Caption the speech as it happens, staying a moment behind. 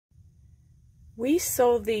We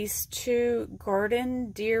sold these two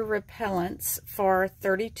garden deer repellents for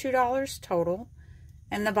 $32 total,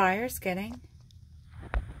 and the buyer's getting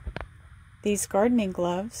these gardening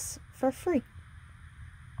gloves for free.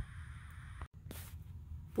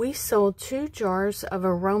 We sold 2 jars of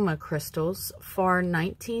aroma crystals for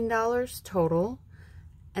 $19 total,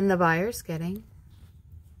 and the buyer's getting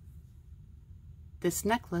this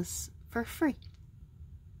necklace for free.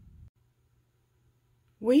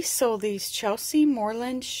 We sold these Chelsea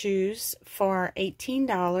Moreland shoes for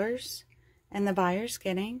 $18, and the buyer's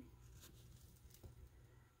getting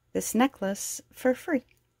this necklace for free.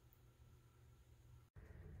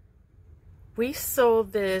 We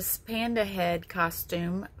sold this panda head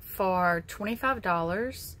costume for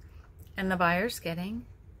 $25, and the buyer's getting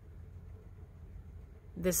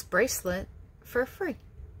this bracelet for free.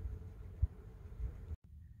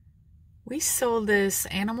 We sold this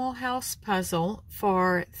Animal House puzzle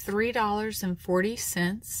for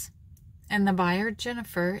 $3.40, and the buyer,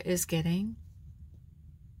 Jennifer, is getting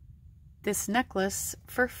this necklace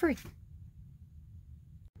for free.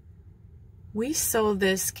 We sold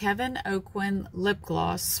this Kevin Aucoin lip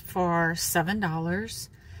gloss for $7,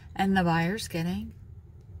 and the buyer's getting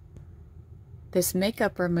this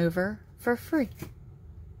makeup remover for free.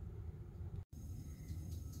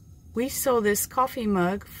 We sold this coffee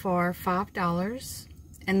mug for $5,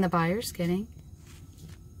 and the buyer's getting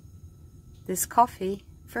this coffee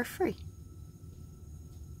for free.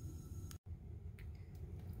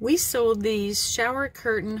 We sold these shower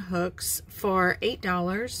curtain hooks for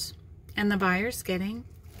 $8, and the buyer's getting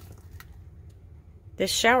this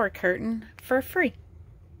shower curtain for free.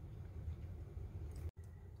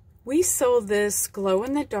 We sold this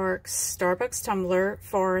glow-in-the-dark Starbucks tumbler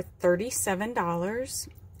for $37,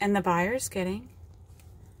 and the buyer's getting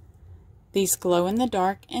these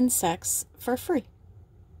glow-in-the-dark insects for free.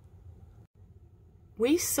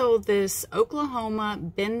 We sold this Oklahoma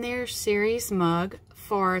Been There series mug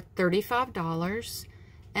for $35,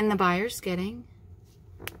 and the buyer's getting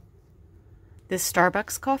this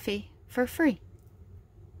Starbucks coffee for free.